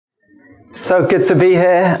So good to be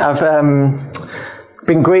here. I've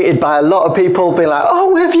been greeted by a lot of people being like,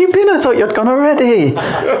 "Oh, where have you been? I thought you'd gone already."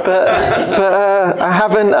 But I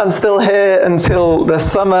haven't. I'm still here until the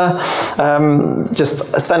summer.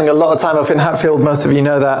 Just spending a lot of time up in Hatfield. Most of you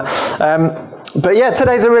know that. But yeah,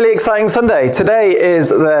 today's a really exciting Sunday. Today is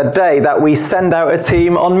the day that we send out a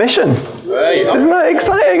team on mission. Right. Isn't that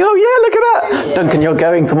exciting? Oh yeah, look at that. Duncan, you're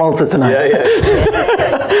going to Malta tonight.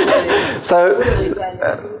 Yeah. So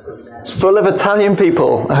it's full of Italian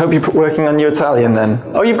people. I hope you're working on your Italian then.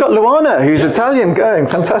 Oh, you've got Luana, who's Italian, going.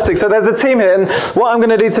 Fantastic. So there's a team here, and what I'm going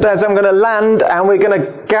to do today is I'm going to land, and we're going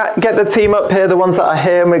to get the team up here, the ones that are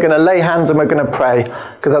here, and we're going to lay hands and we're going to pray,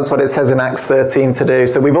 because that's what it says in Acts 13 to do.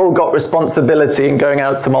 So we've all got responsibility in going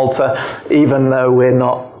out to Malta, even though we're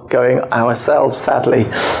not going ourselves, sadly.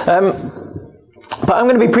 But I'm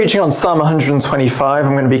going to be preaching on Psalm 125.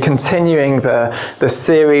 I'm going to be continuing the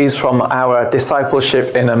series from our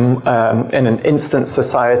discipleship in an instant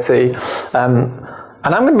society. And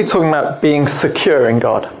I'm going to be talking about being secure in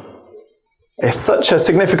God. It's such a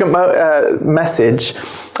significant message.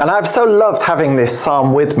 And I've so loved having this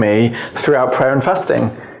psalm with me throughout prayer and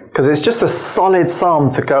fasting, because it's just a solid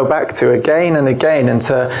psalm to go back to again and again, and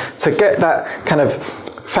to get that kind of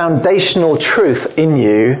foundational truth in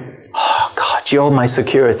you. Oh, God, you're my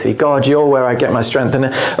security. God, you're where I get my strength. And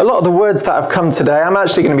a lot of the words that have come today, I'm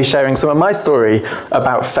actually going to be sharing some of my story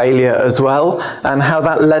about failure as well, and how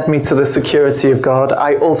that led me to the security of God.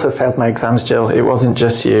 I also failed my exams, Jill. It wasn't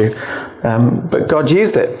just you. But God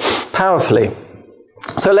used it powerfully.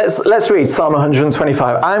 So let's read Psalm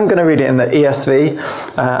 125. I'm going to read it in the ESV,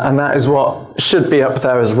 and that is what should be up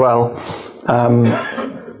there as well.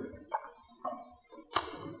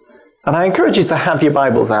 And I encourage you to have your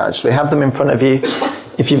Bibles out, actually. Have them in front of you.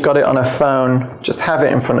 If you've got it on a phone, just have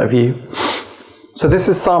it in front of you. So this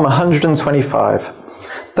is Psalm 125.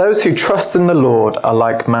 Those who trust in the Lord are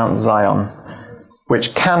like Mount Zion,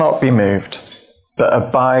 which cannot be moved, but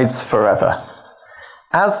abides forever.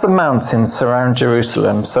 As the mountains surround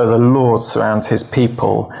Jerusalem, so the Lord surrounds his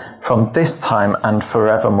people from this time and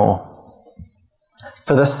forevermore.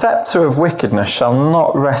 For the scepter of wickedness shall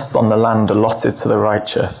not rest on the land allotted to the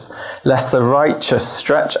righteous, lest the righteous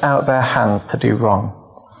stretch out their hands to do wrong.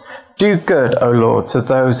 Do good, O Lord, to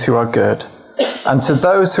those who are good, and to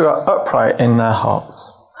those who are upright in their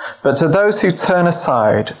hearts. But to those who turn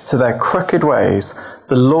aside to their crooked ways,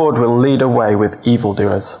 the Lord will lead away with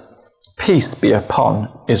evildoers. Peace be upon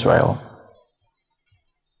Israel.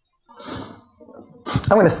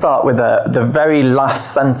 I'm going to start with the very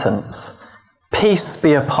last sentence. Peace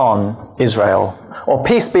be upon Israel, or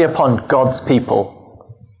peace be upon God's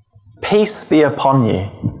people. Peace be upon you.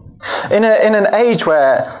 In an age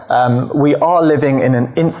where we are living in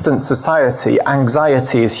an instant society,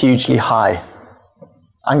 anxiety is hugely high.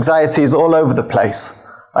 Anxiety is all over the place.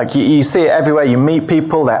 Like you see it everywhere. You meet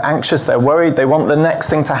people, they're anxious, they're worried, they want the next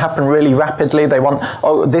thing to happen really rapidly. They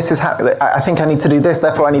want, this is happening, I think I need to do this,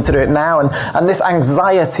 therefore I need to do it now. And this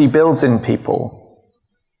anxiety builds in people.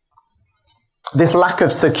 This lack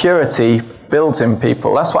of security builds in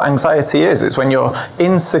people. That's what anxiety is. It's when you're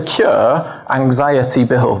insecure, anxiety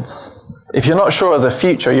builds. If you're not sure of the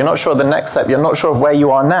future, you're not sure of the next step, you're not sure of where you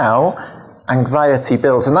are now, anxiety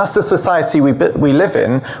builds. And that's the society we live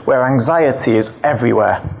in, where anxiety is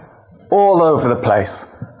everywhere, all over the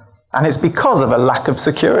place. And it's because of a lack of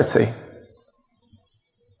security.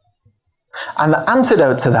 And the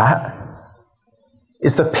antidote to that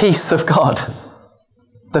is the peace of God.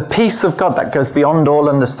 The peace of God that goes beyond all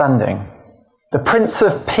understanding. The Prince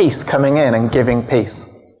of Peace coming in and giving peace.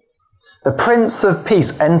 The Prince of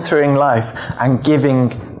Peace entering life and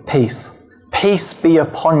giving peace. Peace be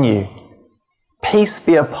upon you. Peace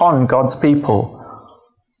be upon God's people.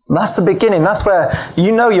 And that's the beginning. That's where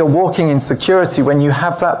you know you're walking in security, when you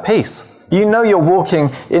have that peace. You know you're walking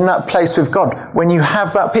in that place with God when you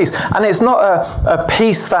have that peace. And it's not a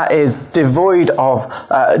peace that is devoid of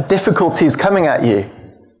difficulties coming at you.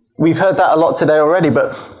 We've heard that a lot today already,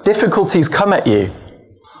 but difficulties come at you.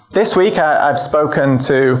 This week I've spoken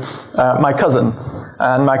to my cousin,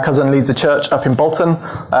 and my cousin leads a church up in Bolton,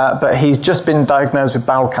 but he's just been diagnosed with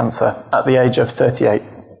bowel cancer at the age of 38.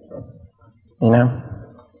 You know?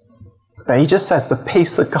 But he just says, the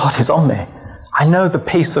peace of God is on me. I know the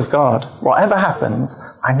peace of God. Whatever happens,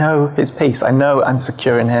 I know his peace. I know I'm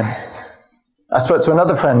secure in him. I spoke to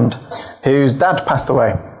another friend whose dad passed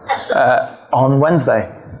away on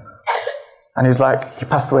Wednesday. And he's like, he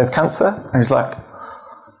passed away of cancer. And he's like,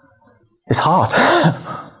 it's hard,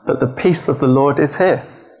 but the peace of the Lord is here.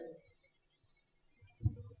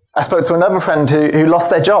 I spoke to another friend who lost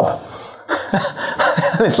their job.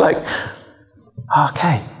 And it's like,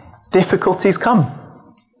 okay, difficulties come.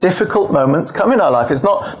 Difficult moments come in our life. It's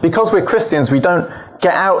not because we're Christians we don't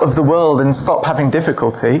get out of the world and stop having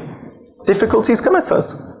difficulty. Difficulties come at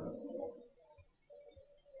us.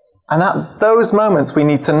 And at those moments we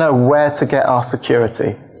need to know where to get our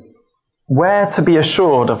security. Where to be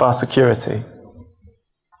assured of our security.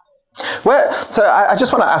 So I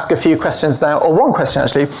just want to ask a few questions now, or one question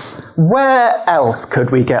actually. Where else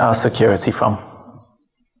could we get our security from?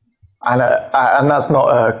 And that's not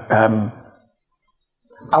a...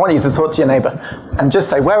 I want you to talk to your neighbour and just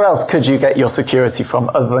say, where else could you get your security from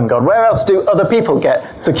other than God? Where else do other people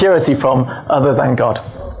get security from other than God?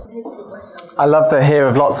 I love to hear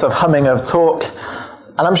of lots of humming of talk.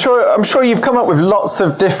 And I'm sure you've come up with lots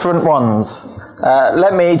of different ones.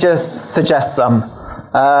 Let me just suggest some.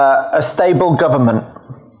 A stable government.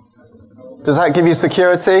 Does that give you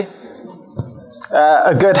security?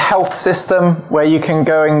 A good health system where you can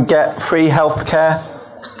go and get free health care.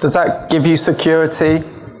 Does that give you security?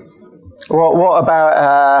 What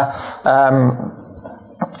about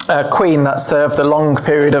a queen that served a long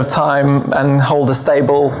period of time and hold a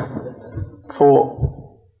stable fort?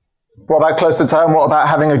 What about closer to home? What about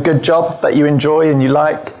having a good job that you enjoy and you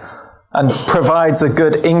like and provides a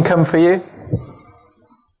good income for you?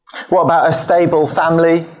 What about a stable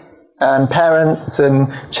family and parents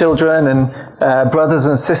and children and brothers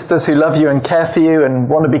and sisters who love you and care for you and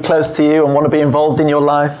want to be close to you and want to be involved in your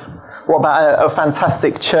life? What about a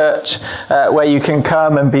fantastic church where you can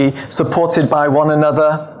come and be supported by one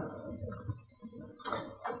another?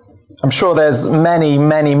 I'm sure there's many,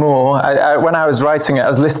 many more. When I was writing it, I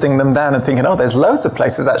was listing them down and thinking, there's loads of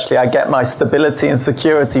places actually I get my stability and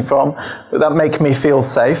security from that make me feel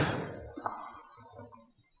safe.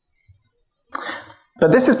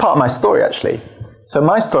 But this is part of my story, actually. So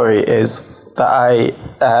my story is that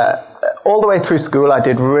all the way through school, I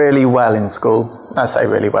did really well in school. I say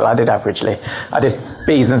really well, I did averagely. I did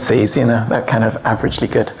B's and C's, that kind of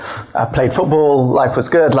averagely good. I played football, life was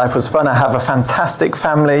good, life was fun. I have a fantastic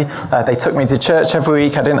family. They took me to church every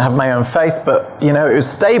week. I didn't have my own faith, but, it was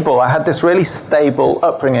stable. I had this really stable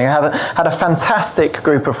upbringing. I had a fantastic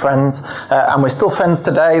group of friends, and we're still friends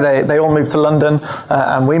today. They all moved to London,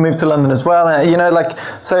 and we moved to London as well.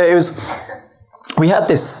 So it was, we had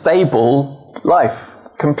this stable life.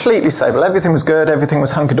 Completely stable. Everything was good. Everything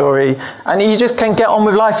was hunky-dory. And you just can get on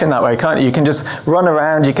with life in that way, can't you? You can just run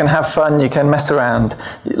around. You can have fun. You can mess around.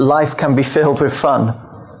 Life can be filled with fun.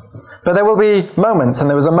 But there will be moments, and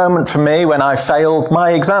there was a moment for me when I failed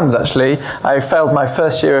my exams, actually. I failed my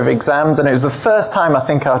first year of exams, and it was the first time I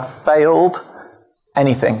think I'd failed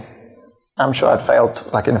anything. I'm sure I'd failed,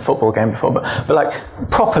 like in a football game before, but like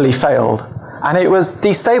properly failed. And it was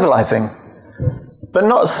destabilizing. But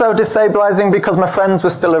not so destabilising because my friends were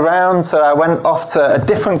still around, so I went off to a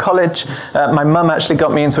different college. My mum actually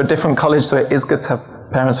got me into a different college, so it is good to have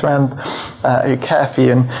parents around who care for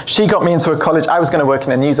you. And she got me into a college. I was going to work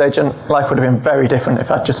in a newsagent. Life would have been very different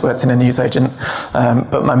if I'd just worked in a newsagent.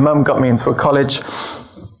 But my mum got me into a college.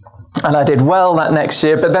 And I did well that next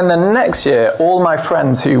year. But then the next year, all my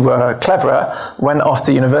friends who were cleverer went off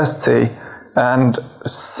to university. And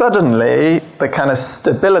suddenly, the kind of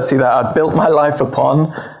stability that I'd built my life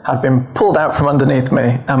upon had been pulled out from underneath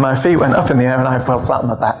me, and my feet went up in the air and I fell flat on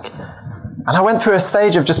my back. And I went through a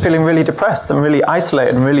stage of just feeling really depressed and really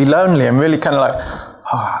isolated and really lonely and really kind of like,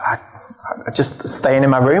 I just staying in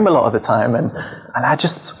my room a lot of the time. And I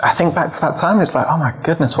think back to that time, it's like, oh my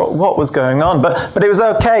goodness, what was going on? But it was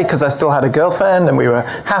okay because I still had a girlfriend and we were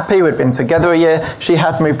happy. We'd been together a year. She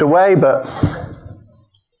had moved away, but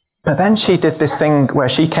then she did this thing where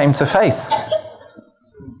she came to faith.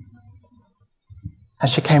 And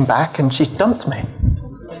she came back and she dumped me.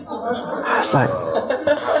 I was like,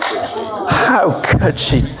 how could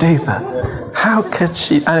she do that? How could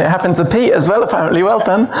she? And it happened to Pete as well, apparently. Well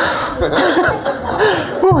done.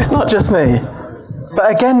 Oh, it's not just me.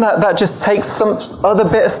 But again, that just takes some other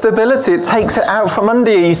bit of stability. It takes it out from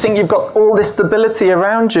under you. You think you've got all this stability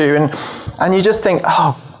around you, and you just think,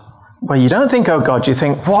 well, you don't think, oh God, you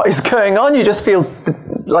think, what is going on? You just feel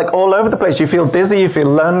like all over the place. You feel dizzy, you feel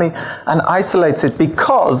lonely and isolated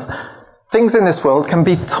because things in this world can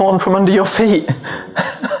be torn from under your feet.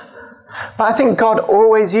 But I think God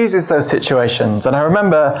always uses those situations. And I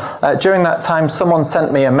remember during that time, someone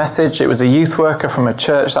sent me a message. It was a youth worker from a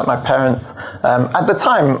church that my parents, at the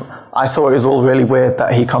time, I thought it was all really weird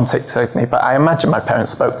that he contacted me, but I imagine my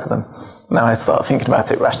parents spoke to them. Now I start thinking about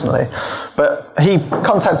it rationally. But he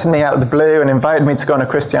contacted me out of the blue and invited me to go on a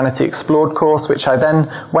Christianity Explored course, which I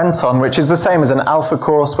then went on, which is the same as an Alpha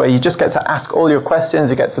course, where you just get to ask all your questions,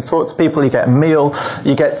 you get to talk to people, you get a meal,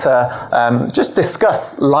 you get to just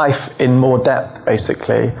discuss life in more depth,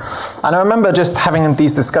 basically. And I remember just having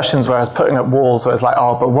these discussions where I was putting up walls, where I was like,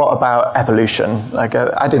 oh, but what about evolution? Like,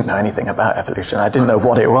 I didn't know anything about evolution. I didn't know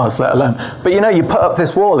what it was, let alone. But you put up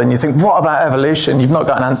this wall and you think, what about evolution? You've not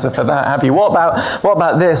got an answer for that, have you? What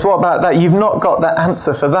about this? What about that? You've not got the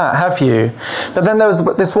answer for that, have you? But then there was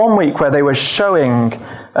this one week where they were showing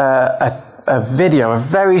a video, a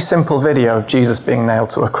very simple video of Jesus being nailed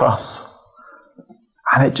to a cross.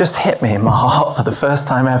 And it just hit me in my heart for the first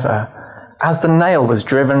time ever. As the nail was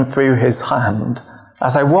driven through his hand,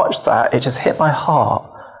 as I watched that, it just hit my heart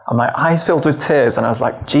and my eyes filled with tears, and I was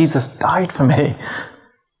like, Jesus died for me.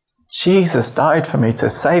 Jesus died for me to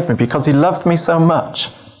save me because he loved me so much.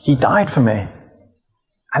 He died for me.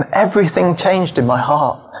 And everything changed in my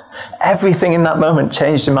heart. Everything in that moment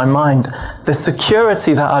changed in my mind. The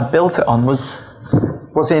security that I'd built it on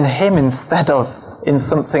was in him instead of in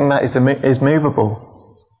something that is movable.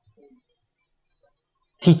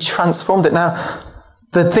 He transformed it. Now,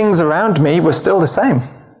 the things around me were still the same.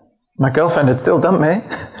 My girlfriend had still dumped me.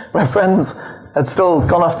 My friends had still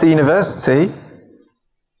gone off to university.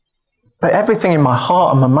 But everything in my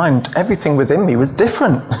heart and my mind, everything within me was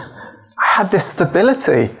different. I had this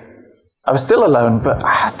stability. I was still alone, but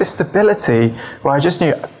I had this stability where I just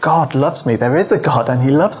knew God loves me. There is a God and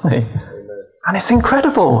he loves me. And it's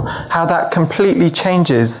incredible how that completely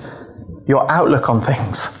changes your outlook on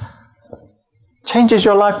things. Changes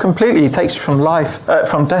your life completely. It takes you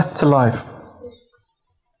from death to life.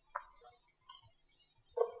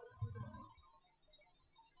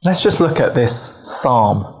 Let's just look at this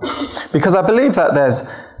psalm, because I believe that there's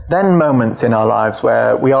then moments in our lives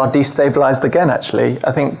where we are destabilized again, actually.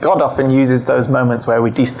 I think God often uses those moments where we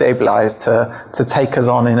destabilize to take us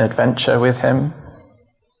on in adventure with him,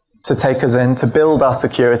 to take us in, to build our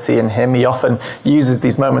security in him. He often uses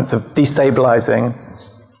these moments of destabilizing.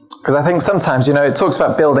 Because I think sometimes, it talks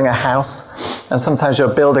about building a house, and sometimes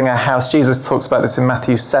you're building a house. Jesus talks about this in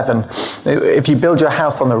Matthew 7. If you build your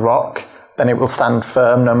house on the rock, then it will stand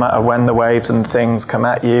firm no matter when the waves and things come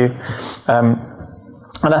at you.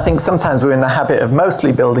 And I think sometimes we're in the habit of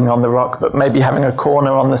mostly building on the rock, but maybe having a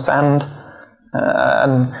corner on the sand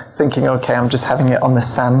and thinking, okay, I'm just having it on the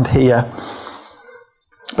sand here.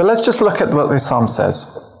 But let's just look at what this psalm says.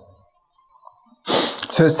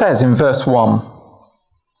 So it says in verse 1,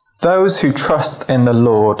 those who trust in the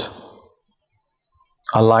Lord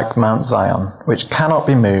are like Mount Zion, which cannot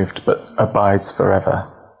be moved but abides forever.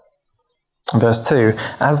 Verse 2,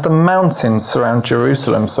 as the mountains surround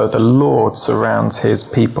Jerusalem, so the Lord surrounds his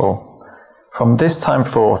people, from this time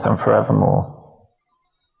forth and forevermore.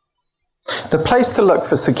 The place to look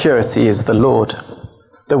for security is the Lord.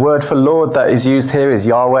 The word for Lord that is used here is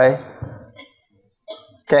Yahweh.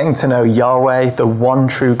 Getting to know Yahweh, the one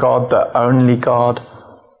true God, the only God,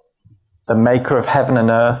 the maker of heaven and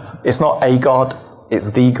earth. It's not a God,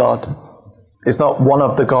 it's the God. It's not one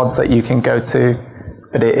of the gods that you can go to,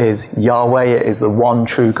 but it is Yahweh, it is the one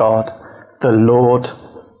true God, the Lord,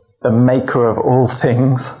 the maker of all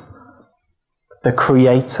things, the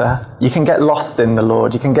creator. You can get lost in the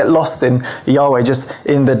Lord. You can get lost in Yahweh, just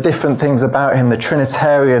in the different things about him, the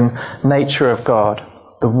Trinitarian nature of God,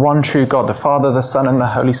 the one true God, the Father, the Son, and the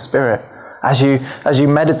Holy Spirit. As you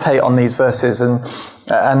meditate on these verses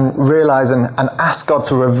and realize and ask God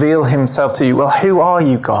to reveal himself to you, well, who are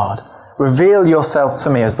you, God? Reveal yourself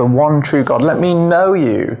to me as the one true God. Let me know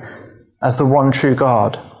you as the one true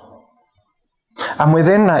God. And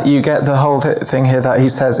within that, you get the whole thing here that he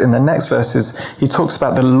says in the next verses. He talks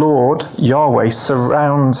about the Lord, Yahweh,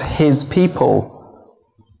 surrounds his people.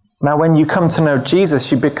 Now, when you come to know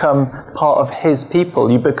Jesus, you become part of his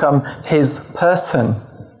people. You become his person.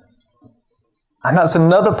 And that's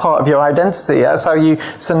another part of your identity.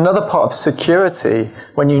 It's another part of security.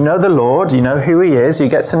 When you know the Lord, you know who he is, you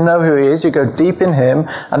get to know who he is, you go deep in him,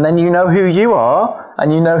 and then you know who you are,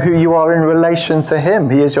 and you know who you are in relation to him.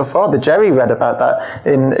 He is your Father. Jerry read about that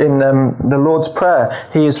in the Lord's Prayer.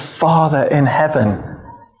 He is Father in heaven.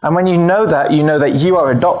 And when you know that you are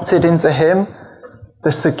adopted into him.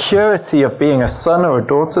 The security of being a son or a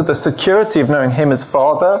daughter, the security of knowing him as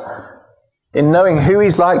Father, in knowing who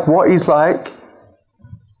he's like, what he's like,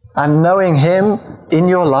 and knowing him in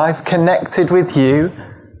your life, connected with you,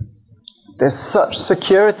 there's such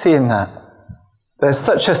security in that. There's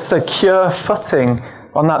such a secure footing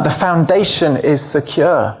on that. The foundation is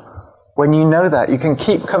secure. When you know that, you can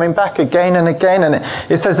keep coming back again and again. And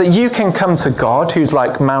it says that you can come to God, who's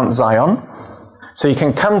like Mount Zion. So you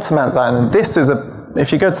can come to Mount Zion, and this is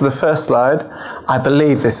if you go to the first slide, I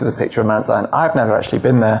believe this is a picture of Mount Zion. I've never actually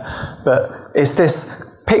been there, but it's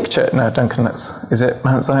this picture. No, Duncan, is it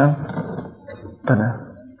Mount Zion? Don't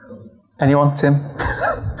know. Anyone? Tim?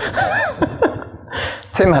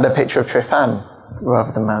 Tim had a picture of Tryfan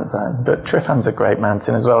rather than Mount Zion, but Tryfan's a great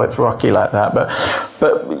mountain as well. It's rocky like that, but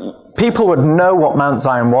people would know what Mount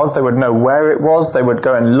Zion was. They would know where it was. They would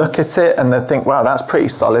go and look at it, and they'd think, wow, that's pretty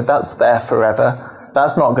solid. That's there forever.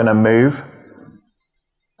 That's not going to move.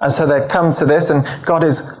 And so they'd come to this, and God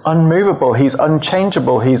is unmovable. He's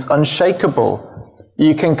unchangeable. He's unshakable.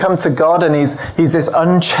 You can come to God, and He's this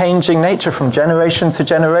unchanging nature from generation to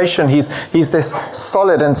generation. He's this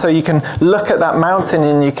solid, and so you can look at that mountain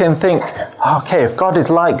and you can think, okay, if God is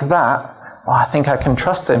like that, well, I think I can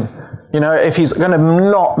trust Him. You know, if He's going to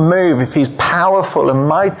not move, if He's powerful and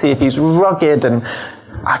mighty, if He's rugged, and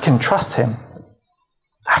I can trust Him.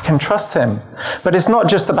 I can trust Him. But it's not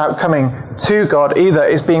just about coming to God either.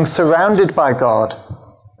 It's being surrounded by God.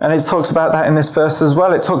 And it talks about that in this verse as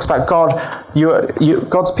well. It talks about God.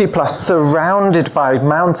 God's people are surrounded by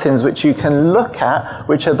mountains which you can look at,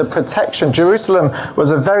 which are the protection. Jerusalem was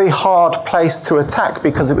a very hard place to attack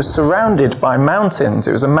because it was surrounded by mountains.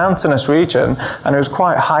 It was a mountainous region, and it was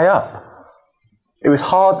quite high up. It was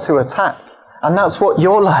hard to attack. And that's what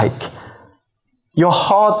you're like. You're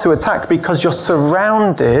hard to attack because you're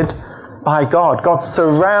surrounded by God. God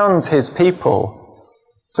surrounds His people.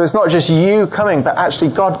 So it's not just you coming, but actually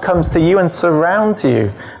God comes to you and surrounds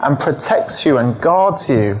you and protects you and guards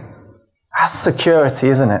you. That's security,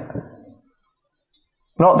 isn't it?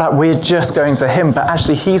 Not that we're just going to Him, but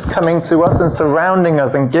actually He's coming to us and surrounding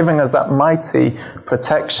us and giving us that mighty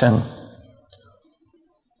protection.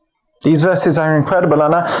 These verses are incredible,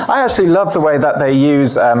 and I actually love the way that they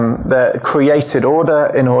use the created order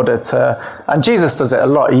in order to, and Jesus does it a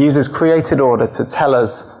lot, He uses created order to tell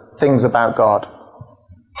us things about God.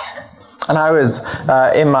 And I was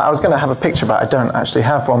I was going to have a picture, but I don't actually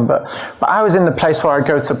have one, but I was in the place where I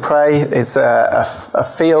go to pray. It's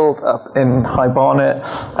a field up in High Barnet,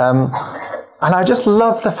 and I just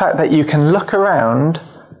love the fact that you can look around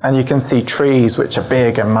and you can see trees which are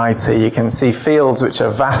big and mighty. You can see fields which are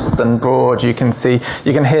vast and broad. You can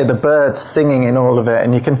hear the birds singing in all of it.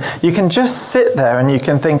 And you can just sit there and you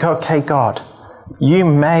can think, okay, God, you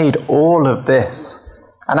made all of this.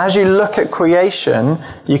 And as you look at creation,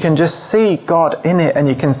 you can just see God in it, and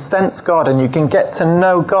you can sense God, and you can get to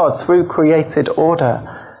know God through created order.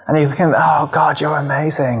 And you think, oh God, you're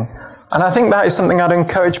amazing. And I think that is something I'd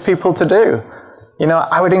encourage people to do. You know,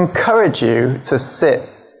 I would encourage you to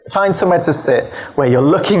find somewhere to sit where you're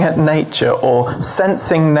looking at nature or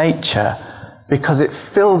sensing nature, because it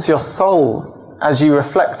fills your soul as you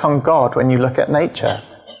reflect on God when you look at nature.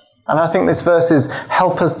 And I think these verses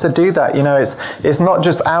help us to do that. You know, it's not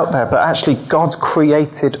just out there, but actually God's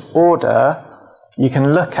created order you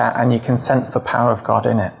can look at, and you can sense the power of God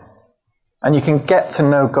in it. And you can get to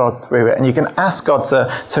know God through it, and you can ask God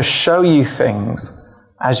to show you things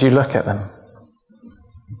as you look at them.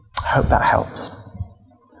 I hope that helps.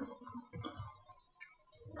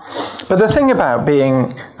 But the thing about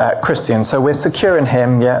being Christian, so we're secure in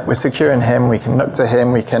Him, we're secure in Him, we can look to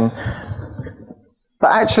Him,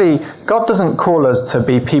 but actually, God doesn't call us to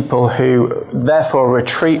be people who therefore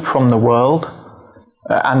retreat from the world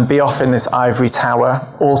and be off in this ivory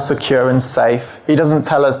tower, all secure and safe. He doesn't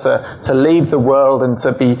tell us to leave the world and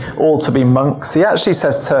to be monks. He actually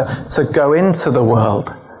says to go into the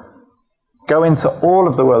world. Go into all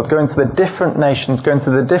of the world. Go into the different nations. Go into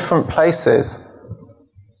the different places.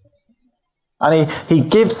 And he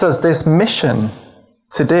gives us this mission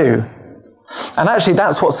to do. And actually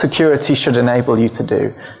that's what security should enable you to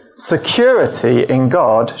do. Security in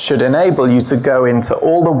God should enable you to go into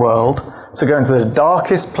all the world, to go into the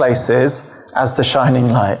darkest places as the shining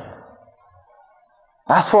light.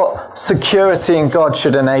 That's what security in God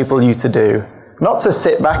should enable you to do. Not to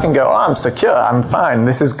sit back and go, oh, I'm secure, I'm fine,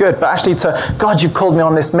 this is good. But actually to, God, you've called me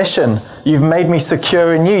on this mission. You've made me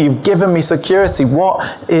secure in you. You've given me security.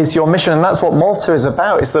 What is your mission? And that's what Malta is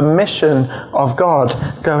about. It's the mission of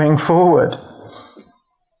God going forward.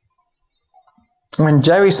 When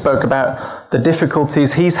Jerry spoke about the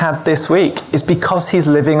difficulties he's had this week, it's because he's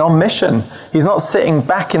living on mission. He's not sitting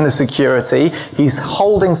back in the security. He's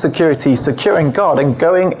holding security, securing God, and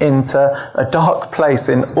going into a dark place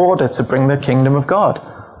in order to bring the kingdom of God.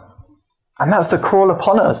 And that's the call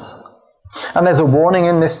upon us. And there's a warning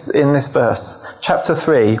in this verse, chapter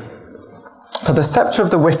 3. For the scepter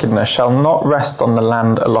of the wickedness shall not rest on the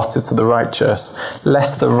land allotted to the righteous,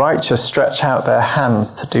 lest the righteous stretch out their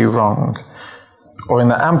hands to do wrong. Or in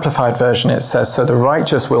the Amplified Version it says, so the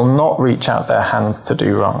righteous will not reach out their hands to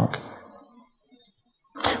do wrong.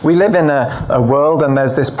 We live in a world, and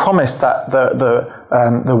there's this promise that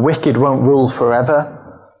the wicked won't rule forever.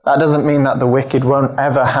 That doesn't mean that the wicked won't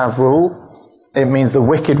ever have rule. It means the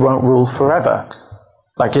wicked won't rule forever.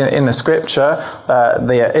 Like in the scripture,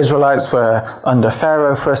 the Israelites were under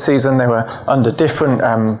Pharaoh for a season. They were under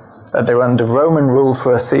they were under Roman rule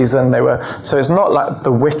for a season. So it's not like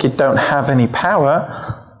the wicked don't have any power,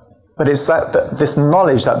 but it's this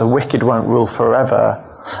knowledge that the wicked won't rule forever.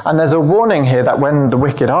 And there's a warning here that when the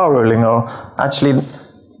wicked are ruling, or actually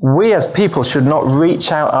we as people should not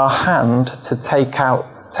reach out our hand to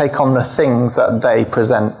take on the things that they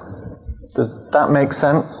present. Does that make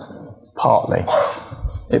sense? Partly.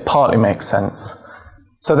 It partly makes sense.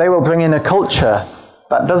 So they will bring in a culture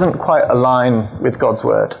that doesn't quite align with God's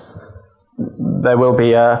word. There will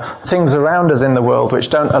be things around us in the world which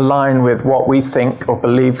don't align with what we think or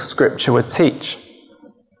believe Scripture would teach.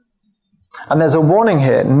 And there's a warning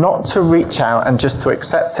here not to reach out and just to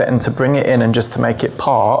accept it and to bring it in and just to make it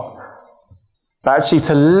part, but actually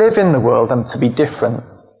to live in the world and to be different.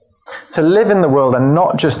 To live in the world and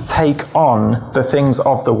not just take on the things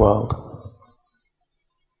of the world.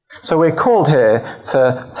 So we're called here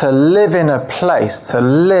to live in a place, to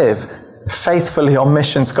live faithfully on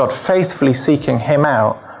mission to God, faithfully seeking Him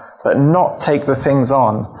out, but not take the things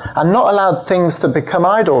on. And not allow things to become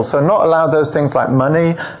idols. So not allow those things like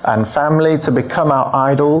money and family to become our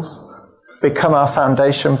idols, become our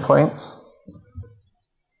foundation points.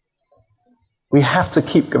 We have to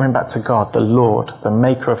keep going back to God, the Lord, the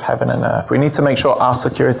maker of heaven and earth. We need to make sure our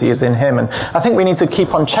security is in Him. And I think we need to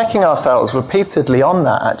keep on checking ourselves repeatedly on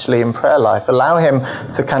that, actually, in prayer life. Allow Him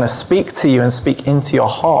to kind of speak to you and speak into your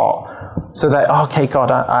heart. So that, okay, God,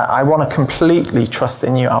 I want to completely trust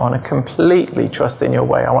in you. I want to completely trust in your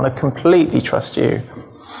way. I want to completely trust you.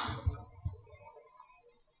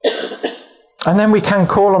 And then we can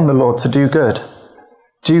call on the Lord to do good.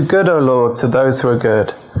 Do good, O Lord, to those who are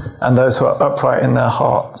good and those who are upright in their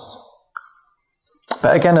hearts.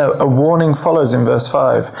 But again, a warning follows in verse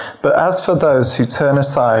 5. But as for those who turn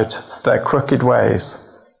aside to their crooked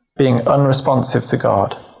ways, being unresponsive to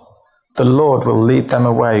God, the Lord will lead them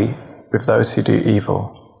away with those who do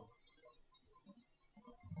evil.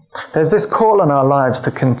 There's this call in our lives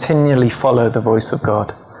to continually follow the voice of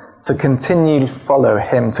God, to continually follow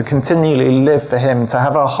Him, to continually live for Him, to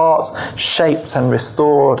have our hearts shaped and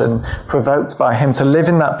restored and provoked by Him, to live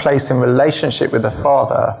in that place in relationship with the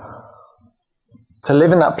Father, to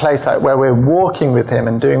live in that place where we're walking with Him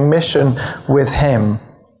and doing mission with Him,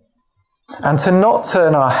 and to not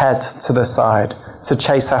turn our head to the side to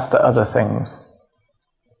chase after other things.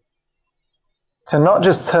 To not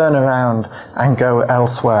just turn around and go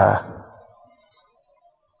elsewhere,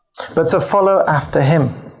 but to follow after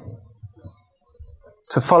Him.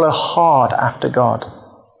 To follow hard after God.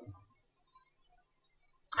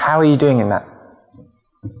 How are you doing in that?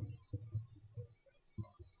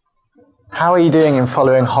 How are you doing in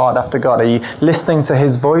following hard after God? Are you listening to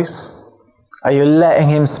His voice? Are you letting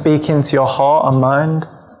Him speak into your heart and mind?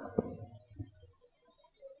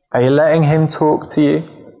 Are you letting Him talk to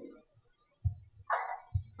you?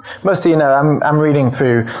 Most of you know I'm reading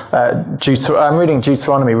through I'm reading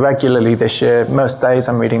Deuteronomy regularly this year. Most days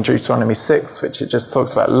I'm reading Deuteronomy 6, which it just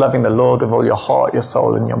talks about loving the Lord with all your heart, your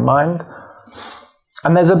soul, and your mind.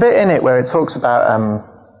 And there's a bit in it where it talks about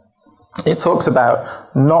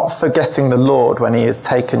not forgetting the Lord when He has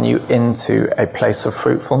taken you into a place of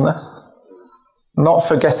fruitfulness. Not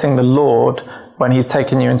forgetting the Lord when He's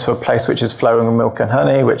taken you into a place which is flowing with milk and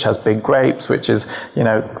honey, which has big grapes, which is,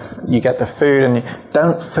 you get the food, and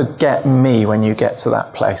don't forget me when you get to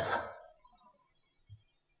that place.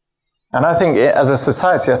 And I think as a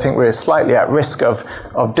society, I think we're slightly at risk of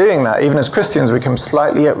doing that. Even as Christians, we can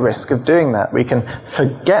slightly at risk of doing that. We can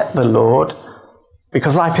forget the Lord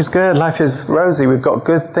because life is good, life is rosy, we've got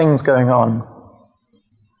good things going on.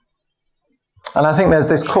 And I think there's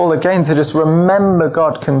this call again to just remember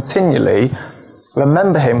God continually.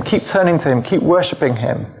 Remember Him, keep turning to Him, keep worshipping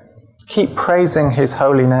Him, keep praising His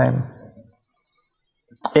holy name.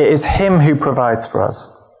 It is Him who provides for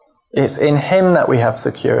us. It's in Him that we have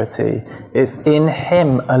security. It's in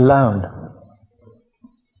Him alone.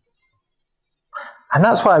 And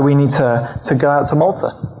that's why we need to go out to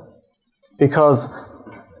Malta. Because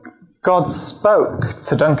God spoke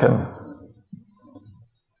to Duncan.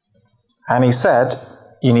 And He said,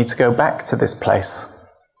 you need to go back to this place.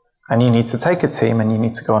 And you need to take a team and you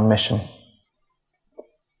need to go on mission.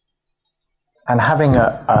 And having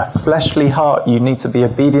a fleshly heart, you need to be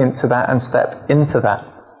obedient to that and step into that.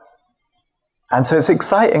 And so it's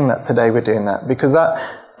exciting that today we're doing that, because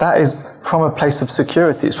that is from a place of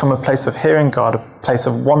security. It's from a place of hearing God, a place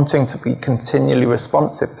of wanting to be continually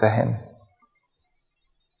responsive to Him.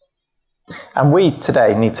 And we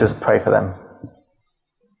today need to pray for them.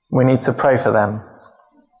 We need to pray for them.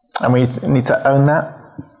 And we need to own that.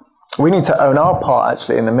 We need to own our part,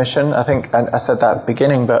 actually, in the mission. I think I said that at the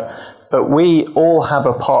beginning, but we all have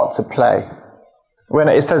a part to play. When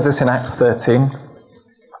it says this in Acts 13.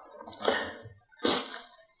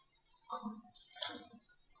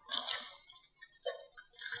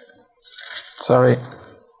 Sorry.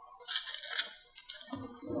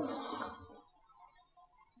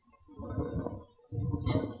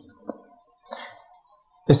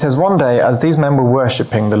 It says, one day, as these men were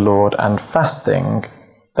worshipping the Lord and fasting,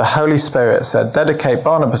 the Holy Spirit said, dedicate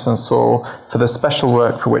Barnabas and Saul for the special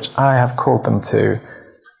work for which I have called them to.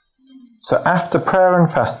 So after prayer and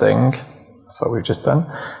fasting, that's what we've just done,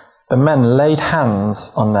 the men laid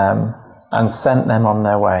hands on them and sent them on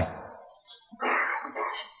their way.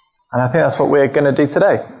 And I think that's what we're going to do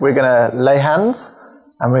today. We're going to lay hands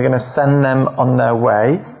and we're going to send them on their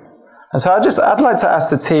way. And so I'd like to ask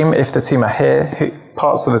the team, if the team are here,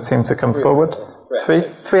 parts of the team to come forward.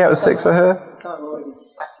 Three out of 6 are here.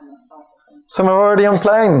 Some are already on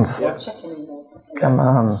planes. Yeah. Come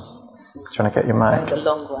on. Do you want to get your mic? A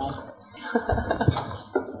long way.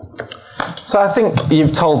 So I think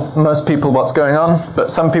you've told most people what's going on, but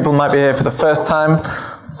some people might be here for the first time.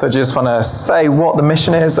 So do you just want to say what the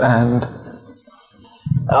mission is? And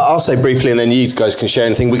I'll say briefly, and then you guys can share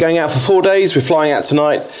anything. We're going out for 4 days. We're flying out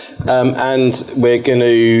tonight, and we're going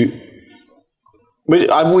to. We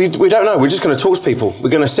don't know. We're just going to talk to people. We're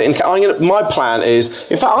going to sit in. My plan is,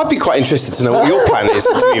 in fact, I'd be quite interested to know what your plan is.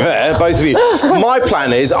 To be fair, both of you. My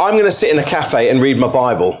plan is, I'm going to sit in a cafe and read my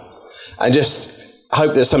Bible, and just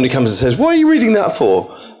hope that somebody comes and says, "What are you reading that for?"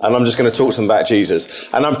 And I'm just going to talk to them about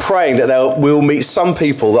Jesus. And I'm praying that we'll meet some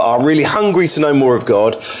people that are really hungry to know more of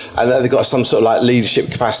God, and that they've got some sort of like leadership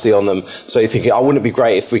capacity on them. So you're thinking, wouldn't it be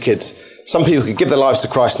great if some people could give their lives to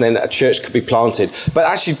Christ and then a church could be planted. But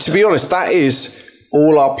actually, to be honest, that is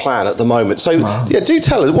all our plan at the moment. So, do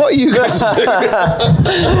tell us, what are you going to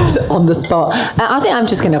do? On the spot. I think I'm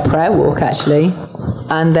just going to prayer walk, actually,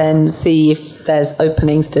 and then see if there's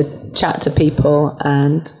openings to chat to people,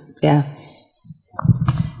 and yeah.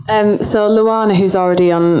 So Luana, who's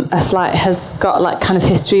already on a flight, has got like kind of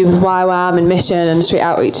history with YWAM and mission and street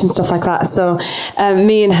outreach and stuff like that. So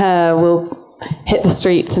me and her will hit the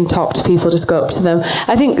streets and talk to people, just go up to them.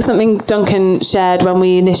 I think something Duncan shared when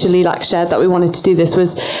we initially shared that we wanted to do this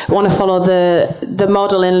was we want to follow the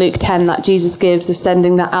model in Luke 10 that Jesus gives of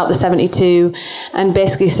sending that out the 72, and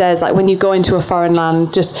basically says when you go into a foreign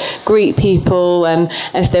land, just greet people, and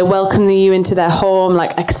if they're welcoming you into their home,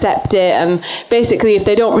 accept it, and basically if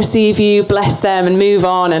they don't receive you, bless them and move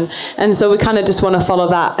on, and so we kind of just want to follow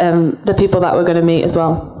that, the people that we're going to meet as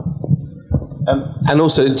well. And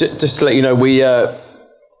also, just to let you know, we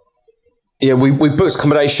booked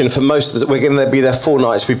accommodation for we're going to be there 4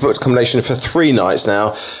 nights. We've booked accommodation for 3 nights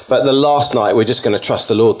now. But the last night, we're just going to trust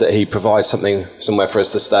the Lord that He provides somewhere for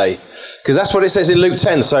us to stay. Because that's what it says in Luke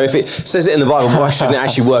 10. So if it says it in the Bible, why shouldn't it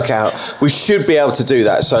actually work out? We should be able to do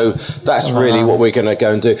that. So that's really what we're going to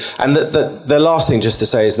go and do. And the last thing just to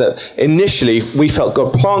say is that initially we felt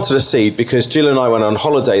God planted a seed because Jill and I went on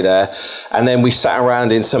holiday there, and then we sat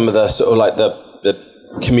around in some of the sort of the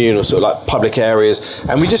communal sort of public areas,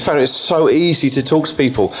 and we just found it so easy to talk to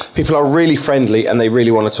people. People are really friendly and they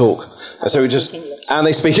really want to talk. And so and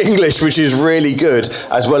they speak English, which is really good,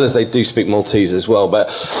 as well as they do speak Maltese as well. But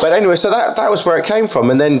anyway, so that was where it came from.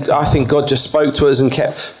 And then I think God just spoke to us and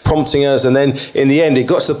kept prompting us. And then in the end, it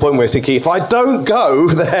got to the point where we're thinking, if I don't go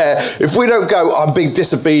there, if we don't go, I'm being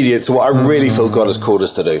disobedient to what I really feel God has called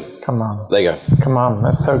us to do. Come on. There you go. Come on.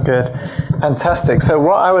 That's so good. Fantastic. So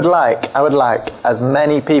what I would like as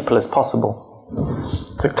many people as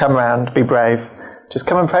possible to come around, be brave. Just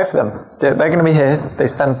come and pray for them. They're going to be here. They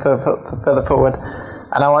stand further forward.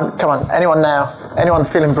 And come on, anyone now? Anyone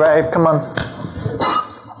feeling brave? Come on.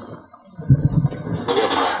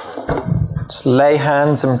 Just lay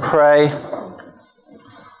hands and pray.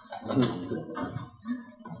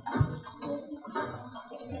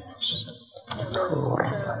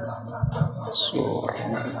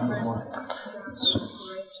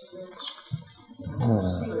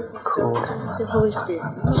 The Holy Spirit.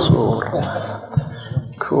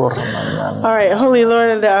 All right, Holy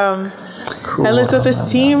Lord, I lift up this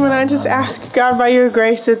team, and I just ask, God, by your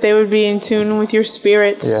grace, that they would be in tune with your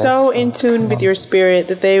Spirit, yes. So in tune with your Spirit,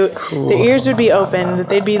 that their ears would be open, that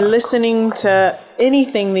they'd be listening to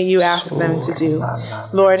anything that you ask them to do.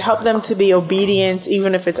 Lord, help them to be obedient,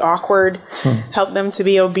 even if it's awkward. Help them to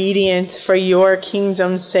be obedient for your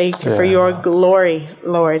kingdom's sake, for your glory,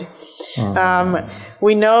 Lord.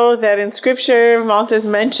 We know that in Scripture, Malta is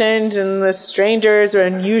mentioned, and the strangers were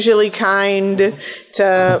unusually kind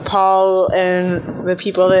to Paul and the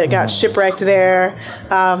people that got shipwrecked there.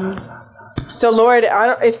 So, Lord,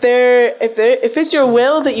 if it's your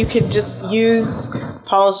will that you could just use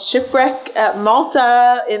Paul's shipwreck at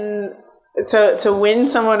Malta to win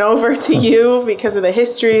someone over to you because of the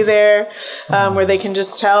history there, where they can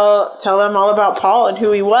just tell them all about Paul and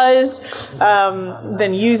who he was,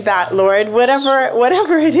 then use that, Lord,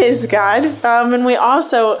 whatever it is, God. And we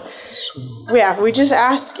also, we just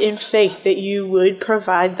ask in faith that you would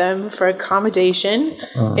provide them for accommodation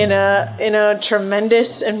in a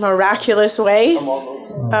tremendous and miraculous way.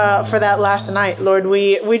 For that last night, Lord,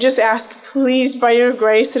 we just ask, please, by your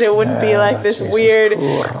grace, that it wouldn't be like this weird,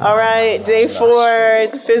 all right, day 4,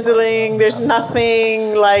 it's fizzling, there's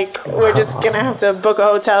nothing, like we're just going to have to book a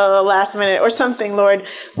hotel at the last minute or something, Lord.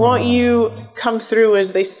 Won't you come through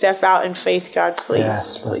as they step out in faith, God, please?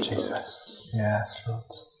 Yes, please. Jesus. Yes, Lord.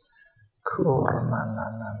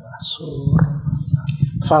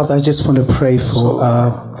 Father, I just want to pray for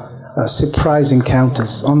surprise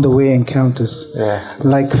encounters, on the way encounters.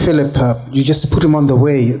 Like Philip, you just put him on the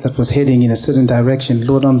way that was heading in a certain direction.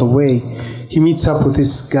 Lord, on the way, he meets up with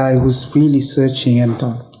this guy who's really searching and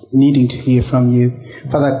needing to hear from you.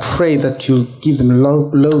 Father, I pray that you'll give them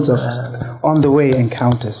loads of on the way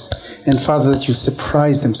encounters. And Father, that you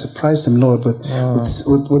surprise them, Lord, with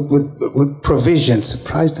provision.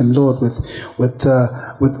 Surprise them, Lord, with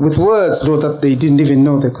words, Lord, that they didn't even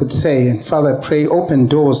know they could say. And Father, I pray open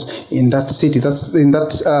doors in that city, that's in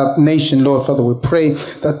that nation, Lord. Father, we pray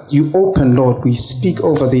that you open, Lord. We speak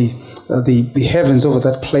over the heavens over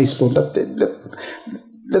that place, Lord.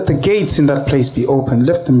 Let the gates in that place be open.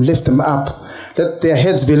 Lift them up. Let their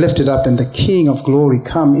heads be lifted up and the King of glory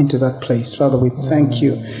come into that place. Father, we thank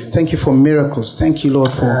you. Thank you for miracles. Thank you,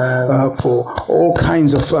 Lord, for all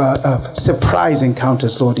kinds of surprise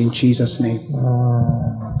encounters, Lord, in Jesus' name.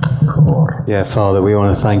 Yeah, Father, we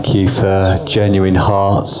want to thank you for genuine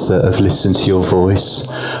hearts that have listened to your voice.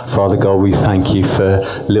 Father God, we thank you for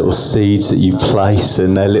little seeds that you place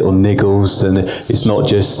and their little niggles. And it's not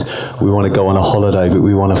just we want to go on a holiday, but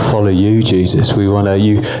we want to follow you, Jesus. We want to,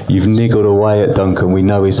 you've niggled away at Duncan. We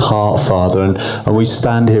know his heart, Father. And we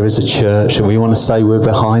stand here as a church and we want to say we're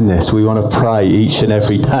behind this. We want to pray each and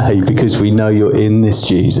every day because we know you're in this,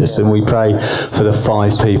 Jesus. And we pray for the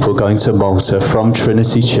 5 people going to Malta from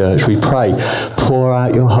Trinity Church. We pray, pour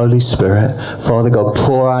out your Holy Spirit. Father God,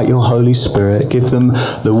 pour out your Holy Spirit. Give them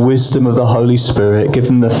the wisdom of the Holy Spirit. Give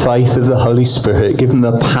them the faith of the Holy Spirit. Give them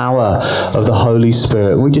the power of the Holy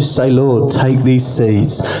Spirit. We just say, Lord, take these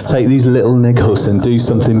seeds, take these little niggles and do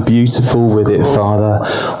something beautiful with it, Father.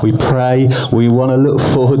 We pray, we want to look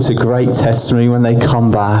forward to great testimony when they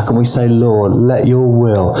come back. And we say, Lord, let your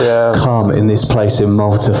will come in this place in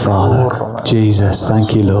Malta, Father. Jesus,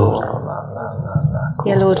 thank you, Lord.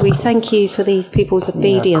 Yeah, Lord, we thank you for these people's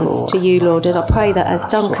obedience to you, Lord. And I pray that as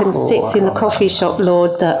Duncan sits in the coffee shop,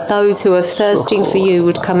 Lord, that those who are thirsting for you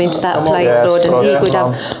would come into that place, Lord, and he would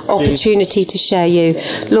have opportunity to share you.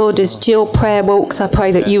 Lord, as Jill prayer walks, I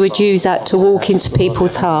pray that you would use that to walk into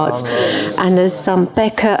people's hearts. And as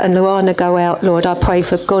Becca and Luana go out, Lord, I pray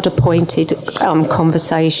for God-appointed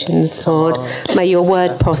conversations, Lord. May your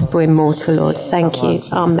word prosper in Malta, Lord. Thank you.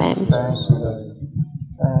 Amen.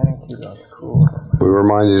 We were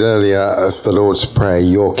reminded earlier of the Lord's Prayer,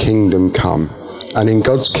 your kingdom come. And in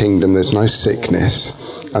God's kingdom, there's no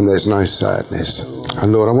sickness and there's no sadness.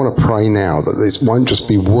 And Lord, I want to pray now that this won't just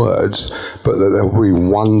be words, but that there will be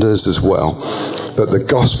wonders as well. That the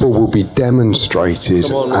gospel will be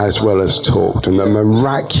demonstrated as well as talked. And that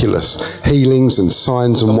miraculous healings and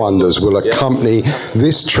signs and wonders will accompany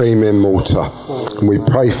this team in Malta. And we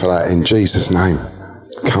pray for that in Jesus' name.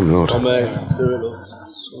 Come, Lord. Amen. Do it, Lord.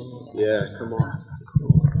 Yeah, come on.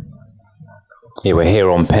 Yeah, we're here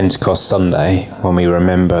on Pentecost Sunday when we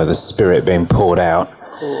remember the Spirit being poured out.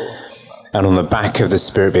 And on the back of the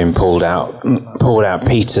Spirit being poured out,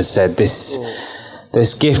 Peter said this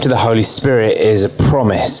gift of the Holy Spirit is a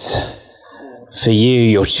promise for you,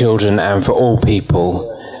 your children, and for all people.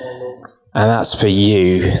 And that's for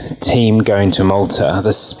you, team going to Malta.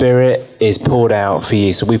 The Spirit is poured out for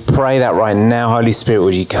you. So we pray that right now, Holy Spirit,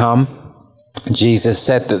 would you come? Jesus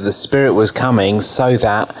said that the Spirit was coming so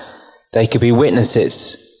that they could be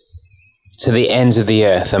witnesses to the ends of the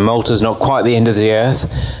earth. And Malta's not quite the end of the earth,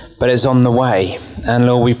 but it's on the way. And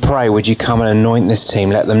Lord, we pray, would you come and anoint this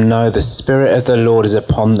team? Let them know the Spirit of the Lord is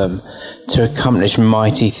upon them to accomplish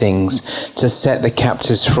mighty things, to set the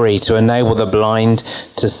captives free, to enable the blind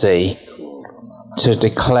to see, to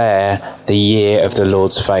declare the year of the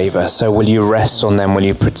Lord's favour. So will you rest on them? Will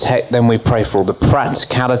you protect them? We pray for all the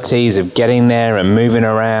practicalities of getting there and moving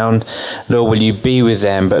around. Lord, will you be with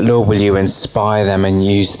them? But Lord, will you inspire them and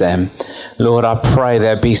use them? Lord, I pray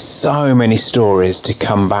there be so many stories to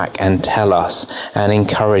come back and tell us and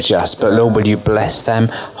encourage us. But Lord, will you bless them,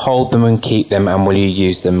 hold them and keep them, and will you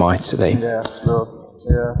use them mightily? Yes, Lord.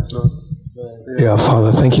 Yes, Lord. Yeah,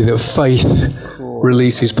 Father, thank you that faith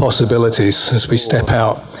releases possibilities as we step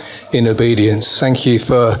out in obedience. Thank you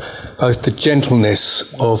for both the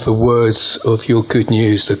gentleness of the words of your good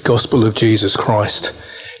news, the gospel of Jesus Christ.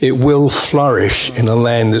 It will flourish in a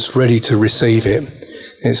land that's ready to receive it.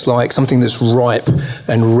 It's like something that's ripe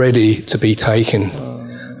and ready to be taken.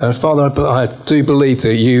 And Father, I do believe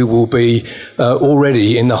that you will be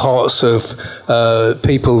already in the hearts of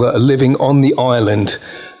people that are living on the island,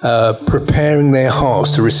 preparing their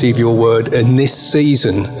hearts to receive your word in this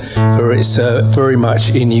season, for it's very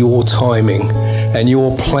much in your timing, and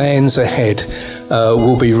your plans ahead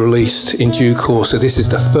will be released in due course. So this is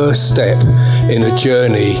the first step in a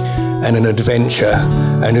journey and an adventure,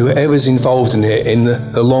 and whoever's involved in it in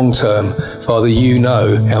the long term, Father, you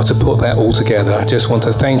know how to put that all together. I just want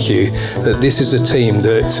to thank you that this is a team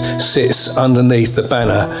that sits underneath the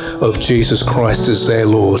banner of Jesus Christ as their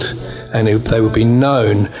Lord, and they will be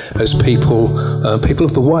known as people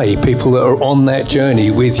of the way, people that are on that journey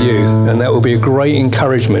with you, and that will be a great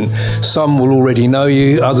encouragement. Some will already know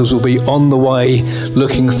you, others will be on the way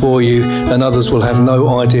looking for you, and others will have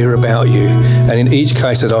no idea about you. And in each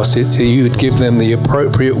case, I'd ask that you would give them the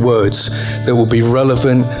appropriate words that will be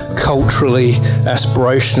relevant culturally,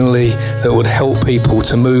 aspirationally, that would help people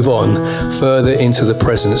to move on further into the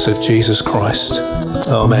presence of Jesus Christ.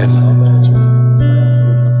 Amen.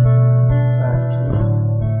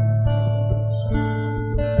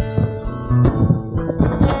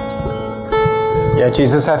 Yeah,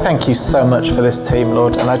 Jesus, I thank you so much for this team,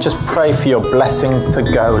 Lord, and I just pray for your blessing to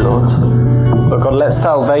go, Lord. Lord God, let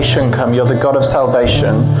salvation come. You're the God of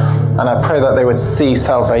salvation, and I pray that they would see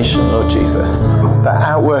salvation, Lord Jesus, the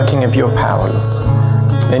outworking of your power,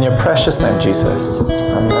 Lord. In your precious name, Jesus.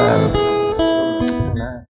 Amen.